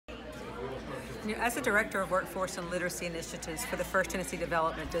As a director of workforce and literacy initiatives for the First Tennessee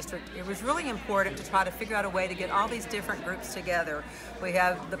Development District, it was really important to try to figure out a way to get all these different groups together. We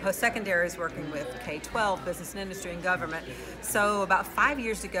have the post-secondaries working with K-12, business and industry and government. So about 5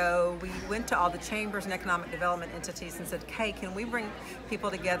 years ago, we went to all the chambers and economic development entities and said, hey, can we bring people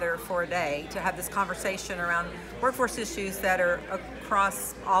together for a day to have this conversation around workforce issues that are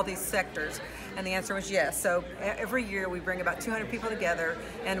across all these sectors? And the answer was yes. So every year we bring about 200 people together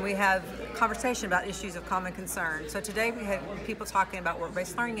and we have conversation about issues of common concern. So today we had people talking about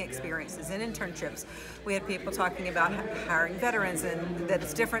work-based learning experiences and internships. We had people talking about hiring veterans and that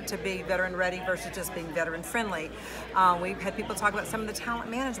it's different to be veteran ready versus just being veteran friendly. We've had people talk about some of the talent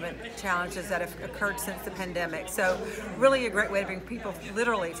management challenges that have occurred since the pandemic. So really a great way to bring people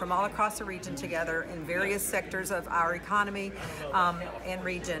literally from all across the region together in various sectors of our economy and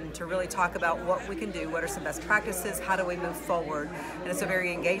region to really talk about what we can do, what are some best practices, how do we move forward. And it's a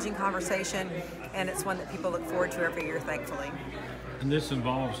very engaging conversation, and it's one that people look forward to every year, thankfully. And this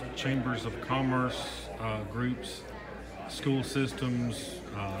involves chambers of commerce, groups, school systems,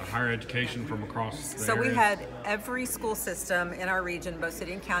 higher education from across the So area. we had every school system in our region, both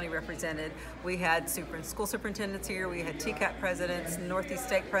city and county represented. We had school superintendents here, we had TCAP presidents, Northeast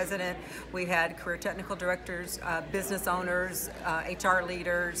State president, we had career technical directors, business owners, HR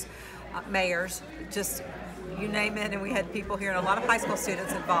leaders, mayors, just you name it, and we had people here and a lot of high school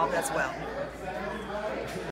students involved as well.